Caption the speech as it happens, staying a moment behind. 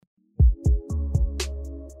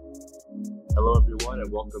everyone,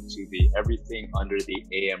 and welcome to the Everything Under the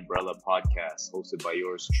A Umbrella podcast, hosted by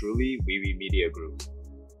yours truly, Wewe Media Group.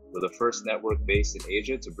 We're the first network based in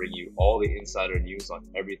Asia to bring you all the insider news on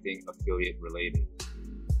everything affiliate related.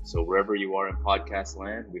 So wherever you are in podcast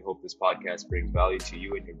land, we hope this podcast brings value to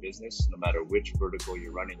you and your business, no matter which vertical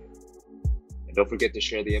you're running in. And don't forget to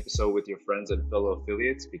share the episode with your friends and fellow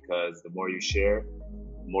affiliates, because the more you share,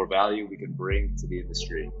 the more value we can bring to the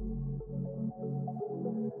industry.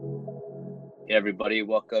 Hey everybody,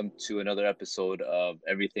 welcome to another episode of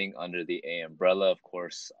Everything Under the A Umbrella. Of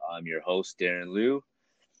course, I'm your host, Darren Liu.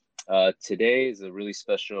 Today is a really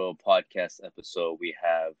special podcast episode. We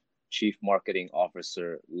have Chief Marketing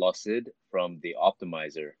Officer Lusid from The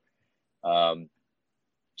Optimizer.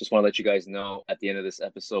 Just want to let you guys know, at the end of this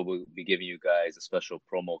episode, we'll be giving you guys a special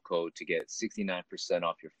promo code to get 69%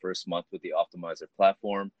 off your first month with the Optimizer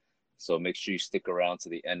platform. So make sure you stick around to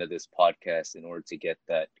the end of this podcast in order to get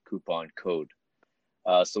that coupon code.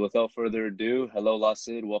 So without further ado, hello,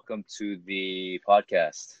 Lusid. Welcome to the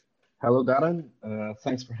podcast. Hello, Darren.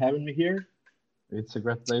 Thanks for having me here. It's a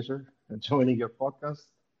great pleasure joining your podcast.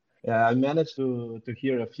 I managed to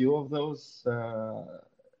hear a few of those,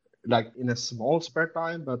 like in a small spare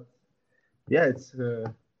time, but yeah, it's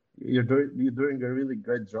you're doing a really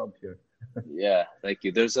great job here. Yeah, thank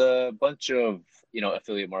you. There's a bunch of,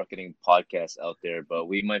 affiliate marketing podcasts out there, but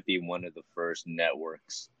we might be one of the first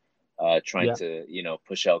networks trying Yeah. to,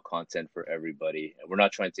 push out content for everybody. And we're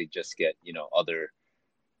not trying to just get, other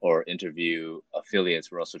or interview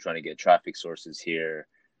affiliates. We're also trying to get traffic sources here,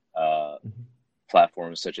 Mhm.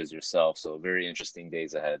 platforms such as yourself. So very interesting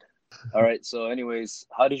days ahead. All right. So anyways,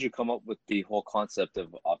 how did you come up with the whole concept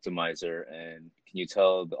of Optimizer? And can you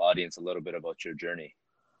tell the audience a little bit about your journey?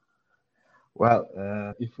 Well,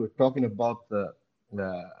 if we're talking about the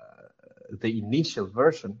the initial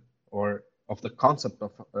version or of the concept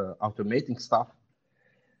of automating stuff,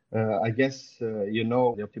 I guess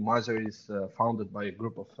the optimizer is founded by a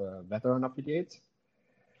group of veteran affiliates.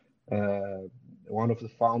 Uh, One of the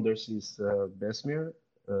founders is Besmir,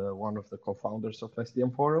 one of the co-founders of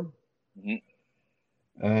SDM Forum. Hmm.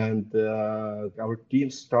 And our team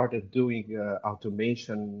started doing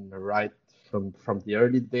automation right from the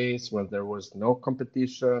early days when there was no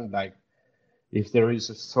competition. Like if there is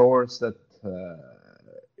a source that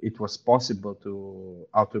it was possible to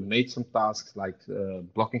automate some tasks like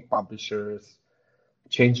blocking publishers,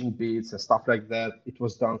 changing beats and stuff like that. It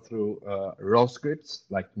was done through raw scripts,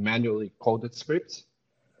 like manually coded scripts.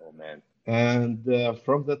 Oh man. And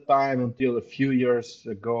from that time until a few years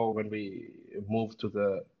ago, when we moved to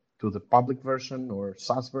the public version or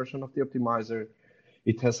SaaS version of the optimizer,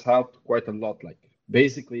 it has helped quite a lot. Like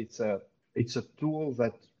basically, it's a tool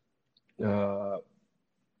that uh,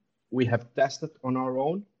 we have tested on our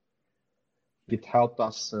own. It helped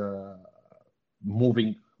us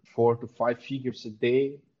moving 4 to 5 figures a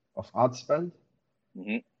day of ad spend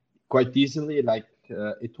Hmm. quite easily. Like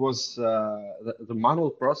it was the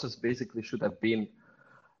manual process basically should have been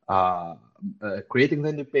uh, creating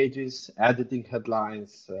landing pages, editing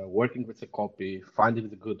headlines, working with the copy, finding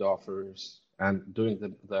the good offers, and doing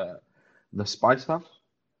the spy stuff,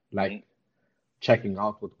 like Hmm. checking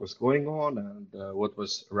out what was going on and what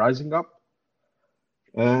was rising up.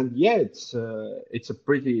 And yeah, it's a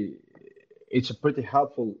pretty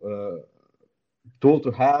helpful tool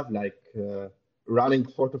to have, like running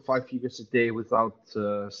 4 to 5 figures a day without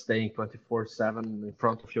staying 24/7 in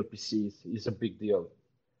front of your PC is a big deal,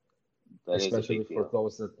 That is a especially big deal.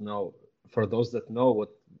 for those that know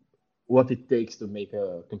what it takes to make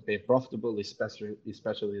a campaign profitable,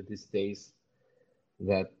 especially these days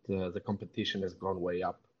that the competition has gone way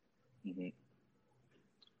up. Hmm.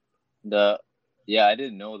 The Yeah, I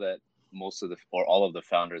didn't know that most of the or all of the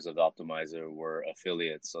founders of Optimizer were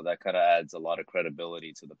affiliates, so that kind of adds a lot of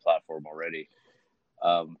credibility to the platform already.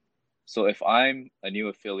 Um, so if I'm a new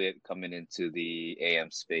affiliate coming into the AM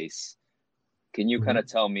space, can you kind Mhm. of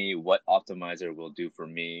tell me what Optimizer will do for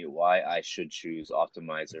me, why I should choose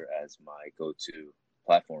Optimizer as my go-to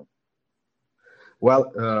platform? Well,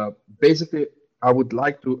 basically, I would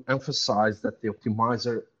like to emphasize that the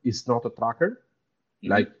optimizer is not a tracker. Hmm.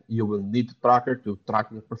 Like you will need a tracker to track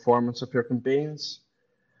the performance of your campaigns.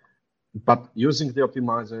 But using the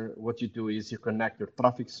optimizer, what you do is you connect your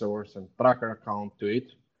traffic source and tracker account to it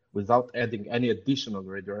without adding any additional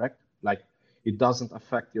redirect. Like it doesn't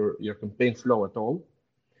affect your campaign flow at all.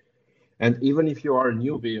 And even if you are a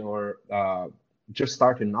newbie or just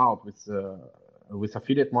starting out with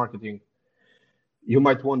affiliate marketing, you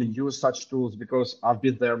might want to use such tools because I've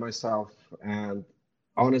been there myself. And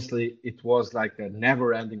honestly, it was like a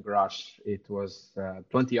never ending rush. It was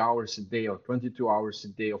 20 hours a day or 22 hours a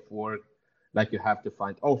day of work Like you have to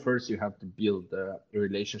find offers, you have to build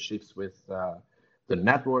relationships with the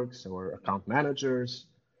networks or account managers.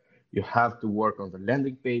 You have to work on the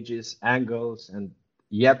landing pages, angles, and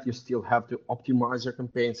yet you still have to optimize your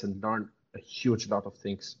campaigns and learn a huge lot of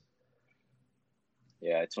things.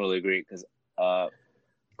 Yeah, I totally agree. Because a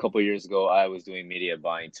couple of years ago, I was doing media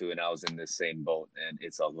buying too, and I was in the same boat, and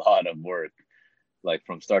it's a lot of work. Like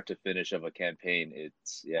from start to finish of a campaign,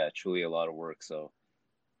 it's truly a lot of work. So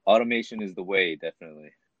automation is the way,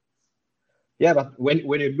 definitely. Yeah, but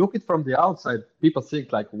when you look it from the outside, people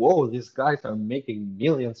think like, "Whoa, these guys are making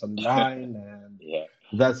millions online, and Yeah,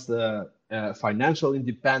 that's financial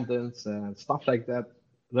independence and stuff like that."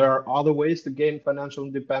 There are other ways to gain financial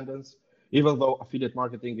independence, even though affiliate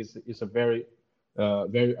marketing is a very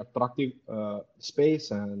attractive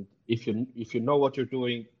space, and if you know what you're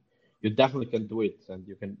doing, you definitely can do it, and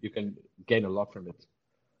you can gain a lot from it.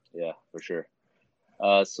 yeah, for sure.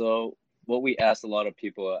 So what we asked a lot of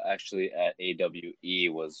people actually at AWE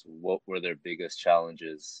was what were their biggest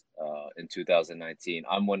challenges in 2019.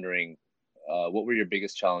 I'm wondering, what were your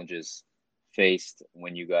biggest challenges faced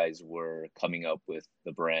when you guys were coming up with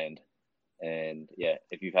the brand? And yeah,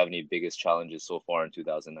 if you have any biggest challenges so far in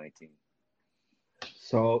 2019.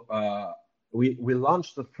 So we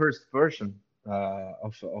launched the first version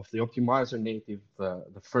of the Optimizer Native,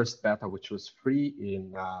 the first beta, which was free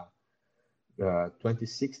in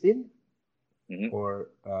 2016, Hmm. or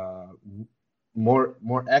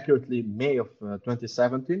more accurately, May of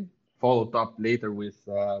 2017. Followed up later with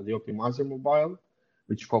the Optimizer Mobile,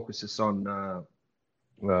 which focuses on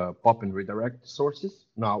pop and redirect sources.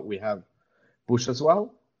 Now we have push as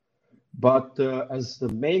well. But as the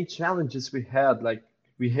main challenges we had, like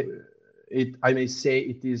we ha- it, I may say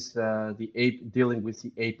it is dealing with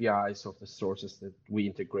the APIs of the sources that we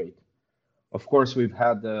integrate. Of course, we've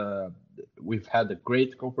had a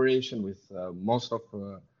great cooperation with most of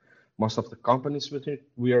the companies with it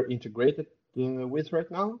we are integrated with right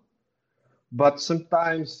now. But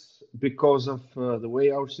sometimes, because of the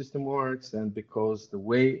way our system works and because the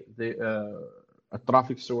way a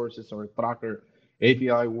traffic sources or a tracker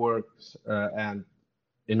API works, and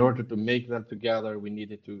in order to make them together, we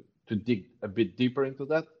needed to dig a bit deeper into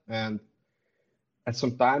that, and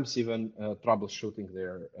sometimes even troubleshooting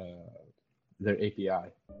their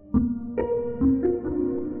API.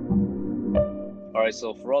 All right,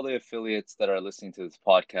 so for all the affiliates that are listening to this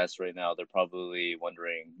podcast right now, they're probably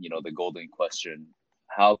wondering, the golden question,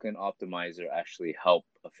 how can Optimizer actually help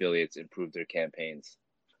affiliates improve their campaigns?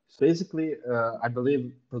 So basically, I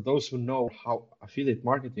believe for those who know how affiliate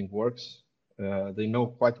marketing works, they know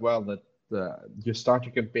quite well that you start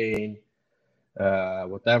your campaign,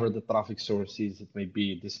 whatever the traffic source is, it may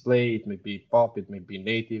be display, it may be pop, it may be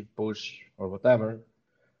native, push, or whatever.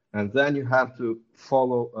 And then you have to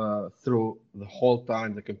follow through the whole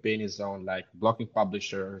time the campaign is on, like blocking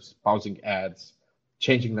publishers, pausing ads,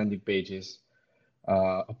 changing landing pages,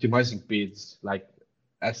 optimizing bids. Like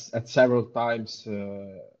at several times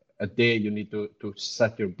a day, you need to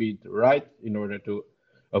set your bid right in order to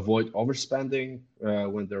avoid overspending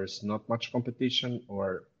when there is not much competition,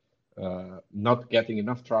 or not getting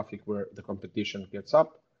enough traffic where the competition gets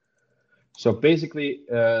up. So basically,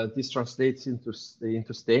 this translates into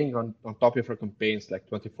staying on top of your campaigns like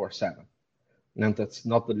 24/7. And that's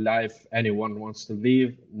not the life anyone wants to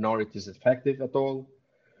live, nor it is effective at all.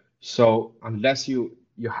 So unless you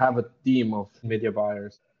have a team of media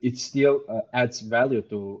buyers, it still adds value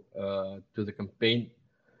to the campaign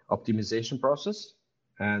optimization process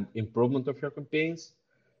and improvement of your campaigns,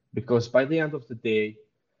 because by the end of the day,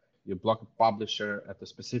 you block a publisher at a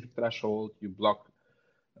specific threshold, you block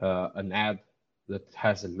an ad that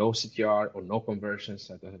has a low CTR or no conversions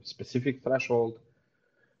at a specific threshold.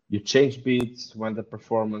 You change bids when the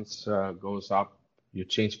performance goes up. You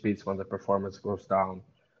change bids when the performance goes down,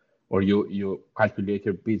 or you calculate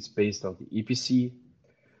your bids based on the EPC.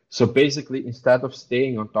 So basically, instead of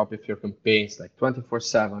staying on top of your campaigns like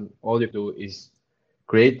 24/7, all you do is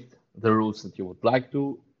create the rules that you would like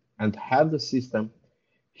to, and have the system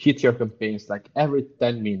hit your campaigns like every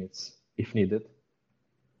 10 minutes if needed,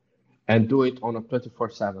 and do it on a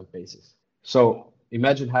 24/7 basis. So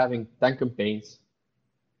imagine having 10 campaigns,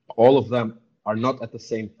 all of them are not at the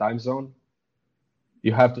same time zone.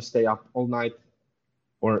 You have to stay up all night,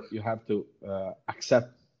 or you have to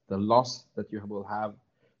accept the loss that you will have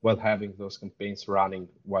while having those campaigns running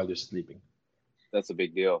while you're sleeping. That's a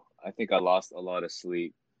big deal. I think I lost a lot of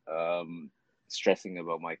sleep, stressing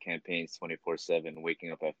about my campaigns 24/7,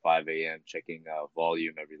 waking up at 5 a.m., checking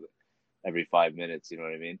volume every 5 minutes. You know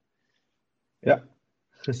what I mean? Yeah,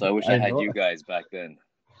 So I wish I I had know. you guys back then.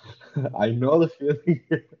 I know the feeling.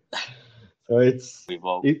 It's We've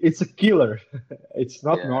all, it's a killer. It's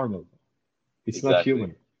not yeah, normal. It's not exactly.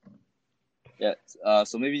 human. Yeah.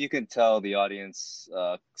 So maybe you can tell the audience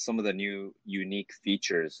some of the new unique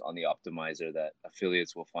features on the optimizer that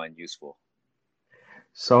affiliates will find useful.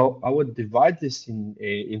 So I would divide this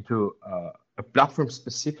into a platform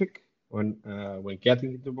specific when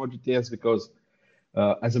getting into more details because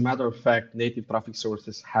as a matter of fact, native traffic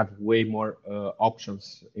sources have way more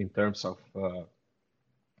options in terms of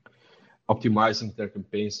optimizing their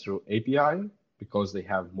campaigns through API because they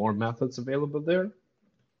have more methods available there,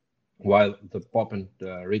 while the pop and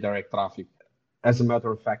redirect traffic, as a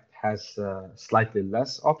matter of fact, has slightly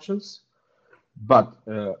less options. But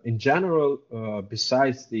in general,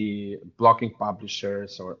 besides the blocking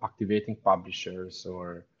publishers or activating publishers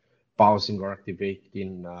or pausing or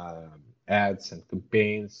activating ads and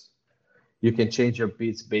campaigns, you can change your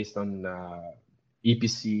bids based on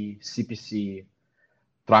EPC, CPC,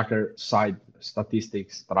 tracker side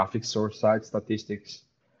statistics, traffic source side statistics,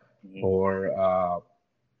 Hmm. or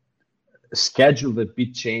schedule the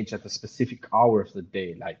bid change at a specific hour of the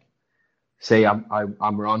day. Like, say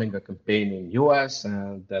I'm running a campaign in US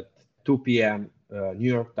and at 2 p.m.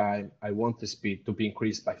 New York time, I want this bid to be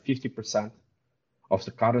increased by 50% of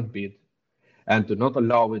the current bid and to not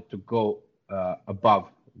allow it to go above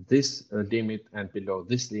this limit and below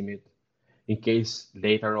this limit in case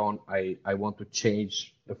later on I want to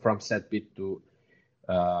change from set bid to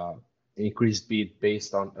uh, increased bid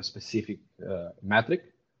based on a specific metric.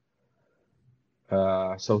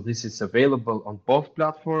 So this is available on both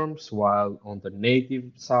platforms, while on the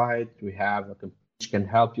native side, we have a campaign which can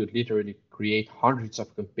help you literally create hundreds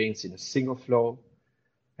of campaigns in a single flow.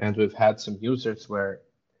 And we've had some users where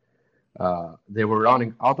they were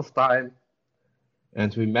running out of time,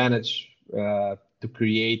 and we managed to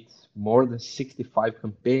create more than 65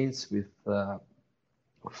 campaigns with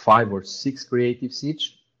 5 or 6 creatives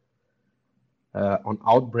each on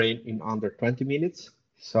Outbrain in under 20 minutes.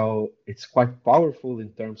 So it's quite powerful in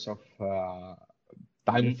terms of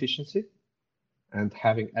time Hmm. efficiency and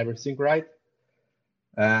having everything right.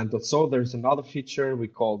 And also there's another feature we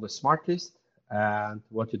call the smart list. And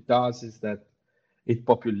what it does is that it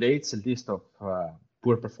populates a list of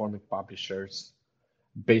poor performing publishers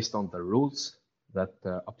based on the rules that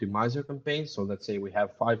optimize your campaign. So let's say we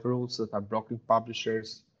have 5 rules that are blocking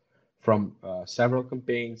publishers from several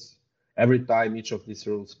campaigns. Every time each of these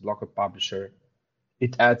rules block a publisher,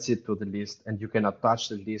 it adds it to the list, and you can attach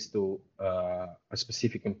the list to a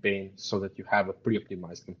specific campaign so that you have a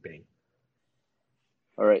pre-optimized campaign.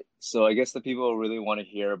 All right. So I guess the people really want to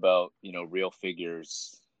hear about, real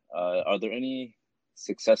figures. Are there any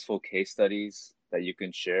successful case studies that you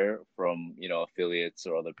can share from, affiliates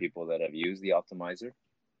or other people that have used the optimizer?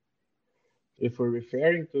 If we're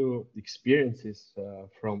referring to experiences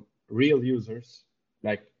from real users,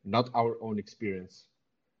 like not our own experience,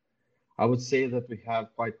 I would say that we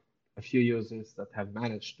have quite a few users that have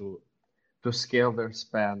managed to scale their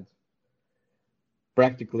spend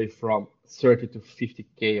practically from 30 to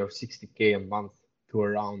 50K or 60K a month to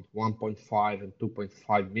around 1.5 and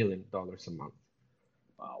 2.5 million dollars a month.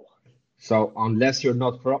 Wow. So unless you're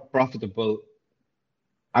not profitable,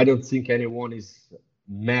 I don't think anyone is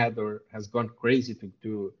mad or has gone crazy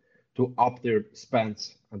to up their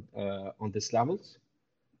spends on these levels.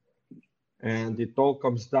 And it all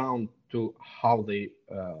comes down to how they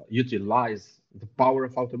utilize the power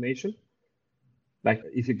of automation. Like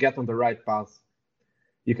if you get on the right path,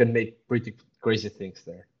 you can make pretty crazy things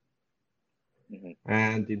there. Hmm.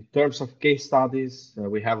 And in terms of case studies,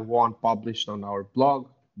 we have one published on our blog,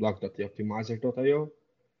 blog.theoptimizer.io,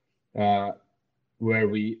 uh, where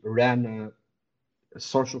we ran a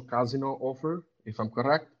social casino offer, if I'm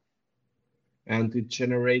correct, and it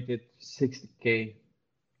generated 60K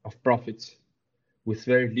of profits with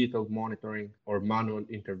very little monitoring or manual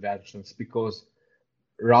interventions because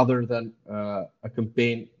rather than a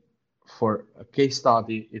campaign for a case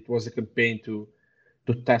study, it was a campaign to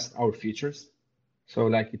test our features. So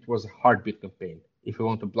like it was a heartbeat campaign. If we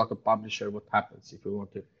want to block a publisher, what happens? If we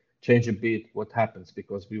want to change a bid, what happens?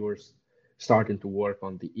 Because we were starting to work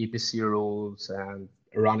on the EPC rules and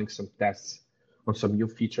running some tests on some new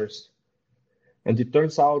features. And it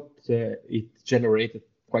turns out it generated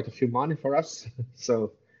quite a few money for us.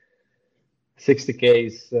 So 60K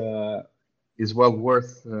is well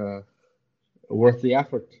worth the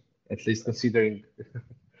effort, at least considering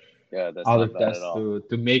Yeah, that's other not bad at tests all.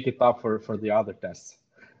 to make it up for the other tests.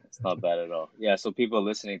 It's not bad at all. Yeah, so people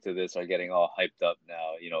listening to this are getting all hyped up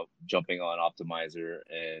now, jumping on Optimizer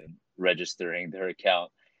and registering their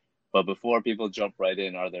account. But before people jump right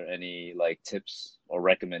in, are there any like tips or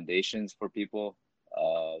recommendations for people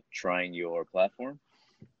trying your platform?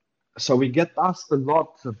 So we get asked a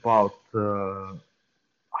lot about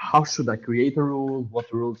how should I create a rule,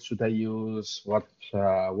 what rules should I use,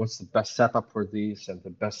 what's the best setup for this and the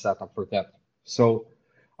best setup for that. So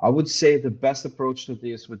I would say the best approach to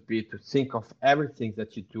this would be to think of everything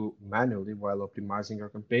that you do manually while optimizing your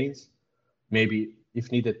campaigns. Maybe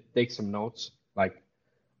if needed, take some notes, like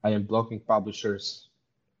I am blocking publishers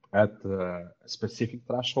at a specific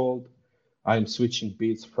threshold. I am switching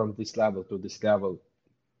bids from this level to this level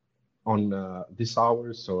on these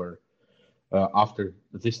hours, or after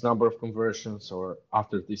this number of conversions, or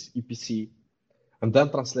after this EPC, and then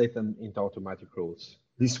translate them into automatic rules.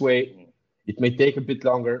 This way, Mhm. it may take a bit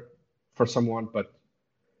longer for someone, but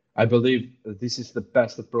I believe this is the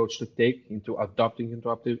best approach to take into adopting into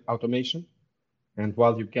automation. And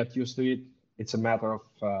while you get used to it, it's a matter of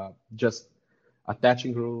just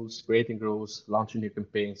attaching rules, creating rules, launching new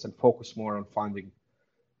campaigns, and focus more on finding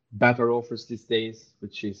better offers these days,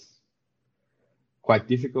 which is quite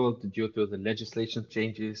difficult due to the legislation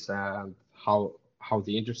changes and how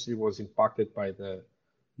the industry was impacted by the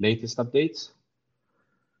latest updates.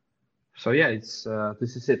 So yeah, it's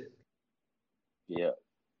this is it. Yeah,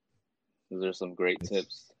 those are some great It's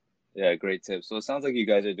tips. Yeah, great tips. So it sounds like you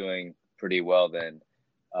guys are doing pretty well then.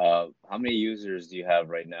 How many users do you have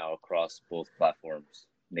right now across both platforms,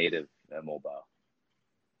 native and mobile?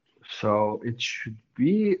 so it should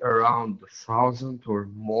be around 1,000 or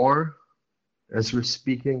more as we're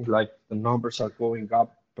speaking. Like the numbers are going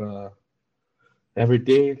up every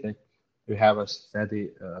day. Like we have a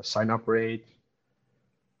steady sign up rate.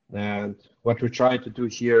 And what we're trying to do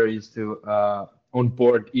here is to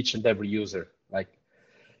onboard each and every user, like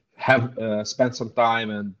have spend some time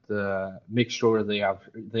and make sure they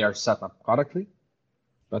are set up correctly.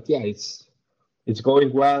 But yeah, it's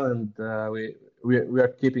going well, and we are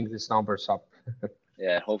keeping these numbers up.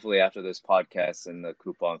 Yeah, hopefully after this podcast and the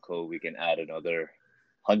coupon code, we can add another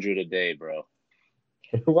 100 a day, bro.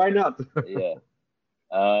 Why not? Yeah.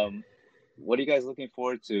 Um, what are you guys looking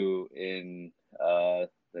forward to in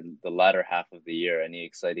the latter half of the year? Any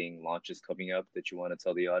exciting launches coming up that you want to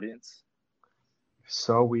tell the audience?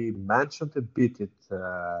 So we mentioned a bit it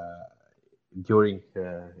during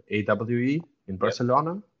AWE in Yep.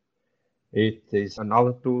 Barcelona. It is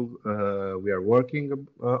another tool we are working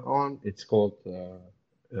on. It's called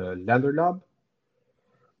Lender Lab.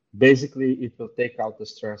 Basically, it will take out the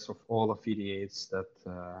stress of all affiliates that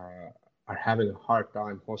are having a hard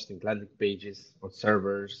time hosting landing pages on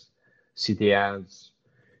servers, CDNs,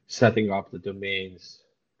 setting up the domains,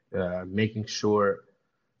 making sure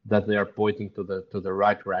that they are pointing to the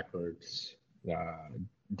right records, uh,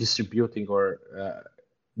 distributing or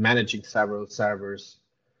managing several servers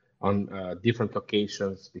on different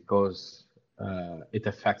locations because it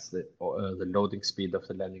affects the loading speed of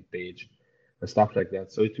the landing page and stuff like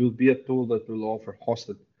that. So it will be a tool that will offer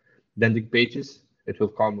hosted landing pages. It will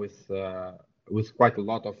come with quite a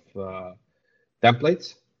lot of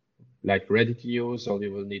templates, like ready to use. All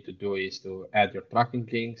you will need to do is to add your tracking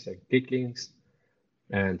links and click links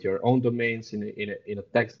and your own domains in a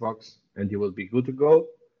text box, and you will be good to go.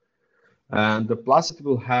 And the plus, it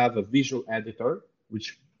will have a visual editor,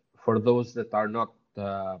 which for those that are not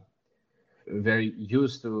very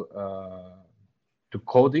used to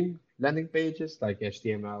coding landing pages like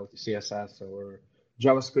HTML, CSS, or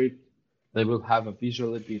JavaScript, they will have a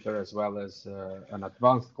visual editor as well as an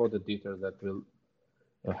advanced code editor that will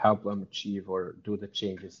help them achieve or do the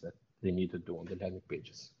changes that they need to do on the landing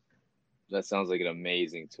pages. That sounds like an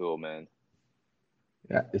amazing tool, man.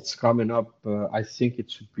 Yeah, it's coming up. I think it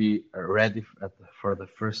should be ready for the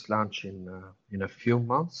first launch in a few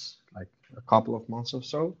months, like a couple of months or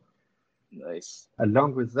so. Nice.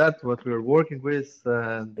 Along with that, what we're working with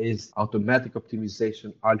is automatic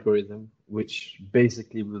optimization algorithm, which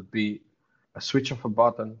basically will be a switch of a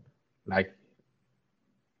button. Like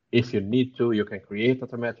if you need to, you can create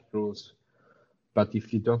automatic rules, but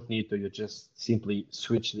if you don't need to, you just simply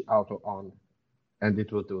switch the auto on, and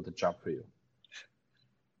it will do the job for you.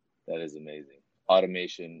 That is amazing.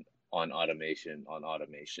 Automation on automation on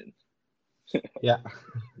automation. Yeah.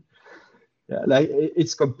 Yeah, like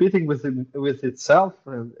it's competing with itself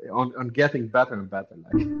and on getting better and better.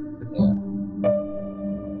 Like,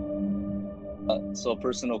 Yeah. So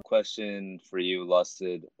personal question for you,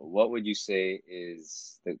 Lusted. What would you say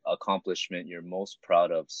is the accomplishment you're most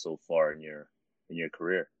proud of so far in your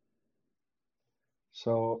career?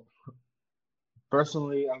 so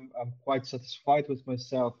personally, I'm quite satisfied with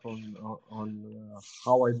myself on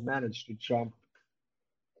how I managed to jump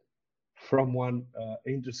from one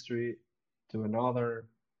industry to another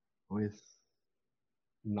with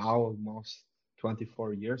now almost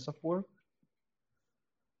 24 years of work.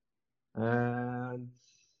 And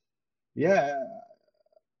yeah,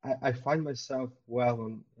 I find myself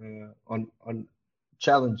well on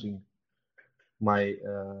challenging my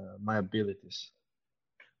abilities.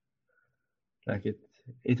 Like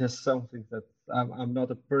it has something that I'm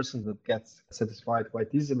not a person that gets satisfied quite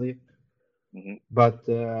easily. Hmm. But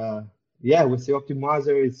yeah, with the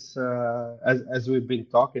optimizer, it's as we've been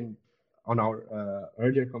talking on our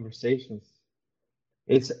earlier conversations,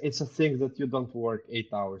 it's a thing that you don't work 8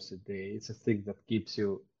 hours a day. It's a thing that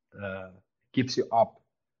uh, keeps you up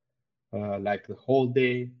like the whole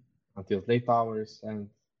day until late hours. And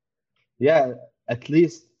yeah, at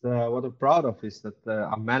least what I'm proud of is that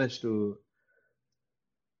I managed to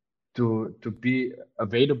be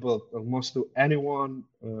available almost to anyone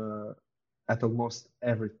at almost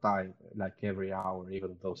every time, like every hour,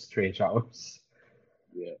 even those strange hours.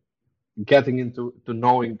 Yeah. Getting into to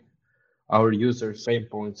knowing our users' pain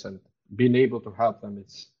points and being able to help them,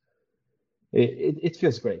 it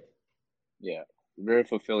feels great. Yeah. Very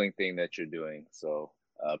fulfilling thing that you're doing. So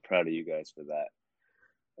proud of you guys for that.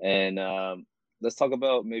 And let's talk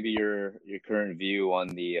about maybe your current view on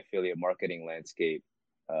the affiliate marketing landscape,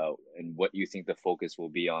 and what you think the focus will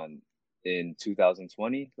be on in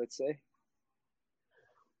 2020, let's say.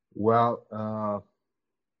 Well,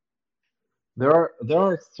 there are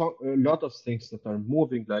a lot of things that are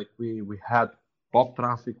moving. Like we had pop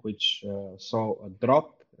traffic, which saw a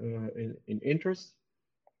drop in interest,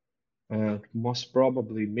 and most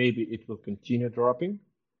probably maybe it will continue dropping.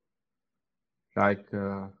 Like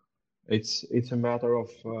it's a matter of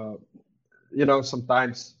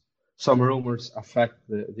sometimes some rumors affect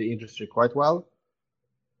the industry quite well.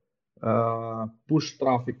 Push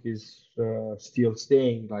traffic is still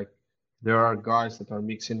staying. Like there are guys that are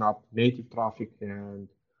mixing up native traffic and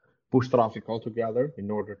push traffic altogether in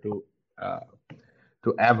order uh,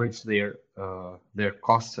 to average their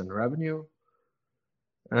costs and revenue.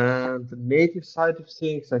 And the native side of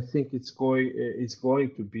things, I think it's going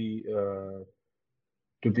to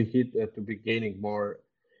be gaining more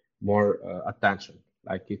attention.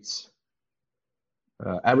 Like it's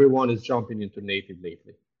everyone is jumping into native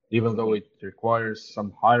lately, even though Hmm. it requires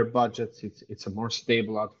some higher budgets. It's a more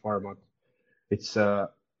stable ad format. It's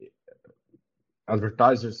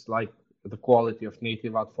advertisers like the quality of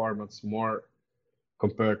native ad formats more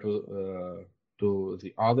compared to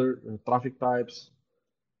the other traffic types.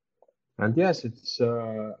 And yes, it's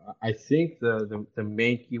I think the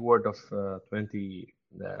main keyword of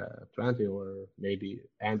 2020 or maybe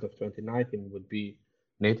end of 2019 would be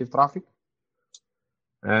native traffic.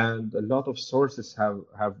 And a lot of sources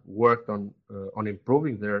have worked on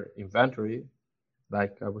improving their inventory.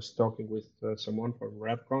 Like I was talking with someone from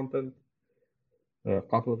Rap Content a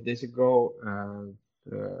couple of days ago, and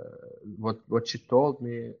what she told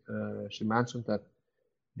me, she mentioned that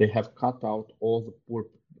they have cut out all the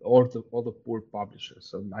poor publishers.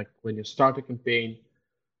 So like when you start a campaign,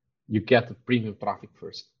 you get the premium traffic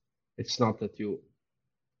first. It's not that you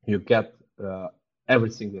get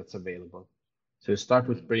everything that's available. So you start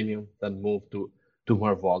with premium, then move to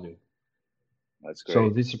more volume. That's So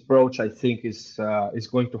great. this approach, I think, is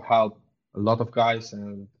going to help a lot of guys,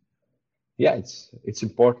 and yeah, it's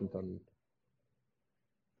important on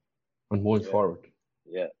moving Yeah. forward.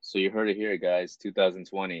 Yeah. So you heard it here, guys.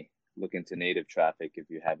 2020. Look into native traffic if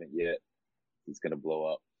you haven't yet. It's gonna blow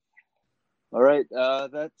up. All right.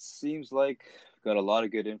 That seems like got a lot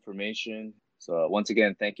of good information. So once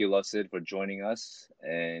again, thank you, Lucid, for joining us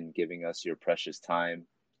and giving us your precious time.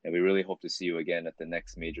 And we really hope to see you again at the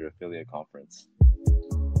next major affiliate conference.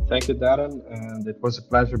 Thank you, Darren, and it was a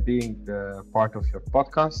pleasure being part of your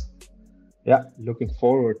podcast. Yeah, looking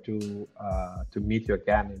forward to meet you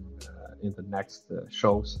again in the next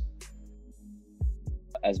shows.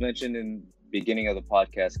 As mentioned in beginning of the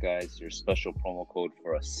podcast, guys, your special promo code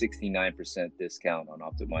for a 69% discount on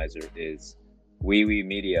Optimizer is WeWe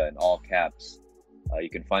Media in all caps. You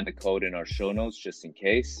can find the code in our show notes just in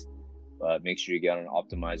case, but make sure you get on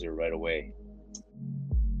Optimizer right away.